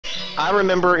I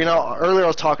remember, you know, earlier I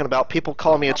was talking about people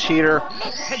calling me a cheater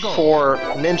for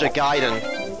Ninja Gaiden,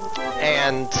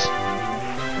 and,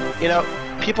 you know,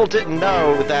 people didn't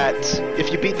know that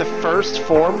if you beat the first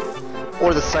form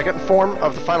or the second form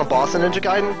of the final boss in Ninja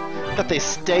Gaiden, that they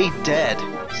stay dead.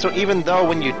 So even though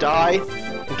when you die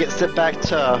and get sent back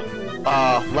to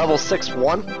level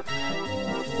 6-1,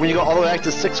 when you go all the way back to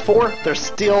 6-4, they're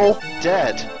still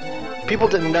dead. People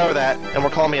didn't know that and were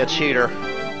calling me a cheater.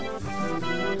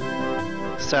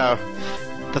 So,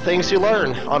 the things you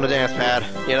learn on the dance pad,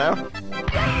 you know?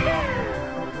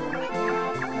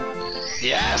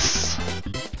 Yes!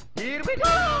 Here we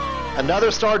go! Another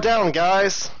star down,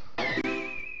 guys.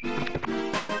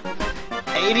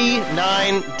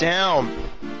 89 down.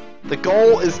 The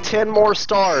goal is 10 more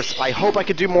stars. I hope I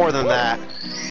could do more than that.